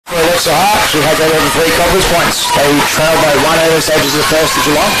Alexa Hart, she has over 3 Coppers points. They trail by 1 over the stages of the first to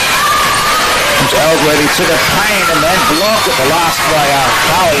Geelong. Ellsworthy took a pain and then blocked at the last by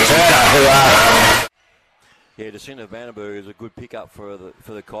Carly Turner, who yeah, Jacinta Vandenberg is a good pickup for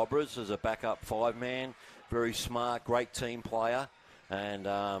the Cobras as a backup 5-man. Very smart, great team player, and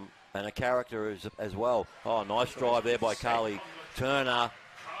a character as well. Oh, nice drive there by Carly Turner.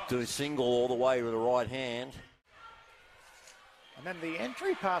 Do a single all the way with the right hand. And then the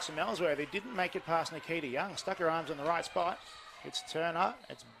entry pass from Ellsworthy didn't make it past Nikita Young. Stuck her arms in the right spot. It's Turner.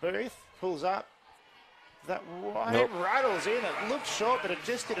 It's Booth. Pulls up. That wide rattles in. It looked short, but it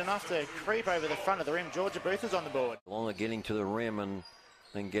just did enough to creep over the front of the rim. Georgia Booth is on the board. Longer getting to the rim and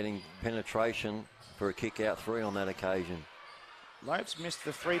then getting penetration for a kick-out 3 on that occasion. Lopes missed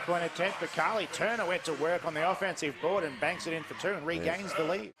the 3-point attempt, but Carly Turner went to work on the offensive board and banks it in for 2 and regains the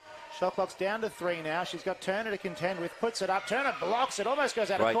lead. Shot clock's down to 3 now. She's got Turner to contend with, puts it up. Turner blocks it, almost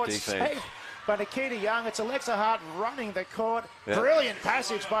goes out of court. Saved by Nikita Young. It's Alexa Hart running the court. Brilliant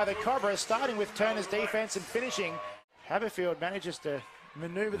passage by the Cobras, starting with Turner's defense and finishing. Haberfield manages to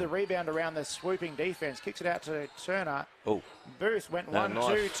maneuver the rebound around the swooping defense. Kicks it out to Turner. Oh. Booth went 1, 2,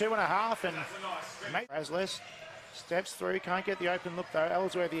 2.5, and Razlis steps through, can't get the open look though.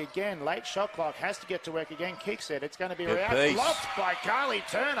 Ellsworthy again, late shot clock, has to get to work again, kicks it. It's going to be blocked by Carly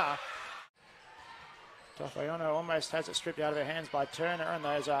Turner. Tofayano almost has it stripped out of her hands by Turner, and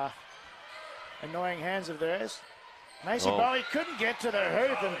those are annoying hands of theirs. Macy Bowie couldn't get to the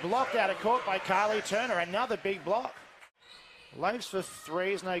hoop and blocked out of court by Carly Turner. Another big block. Lopes for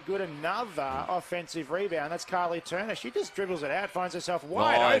 3 is no good. Another offensive rebound. That's Carly Turner. She just dribbles it out, finds herself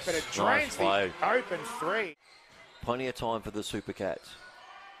wide open. It drains the open 3. Plenty of time for the Super Cats.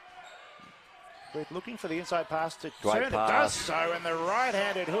 Booth looking for the inside pass to Turner. Does so, and the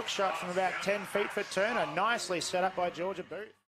right-handed hook shot from about 10 feet for Turner. Nicely set up by Georgia Booth.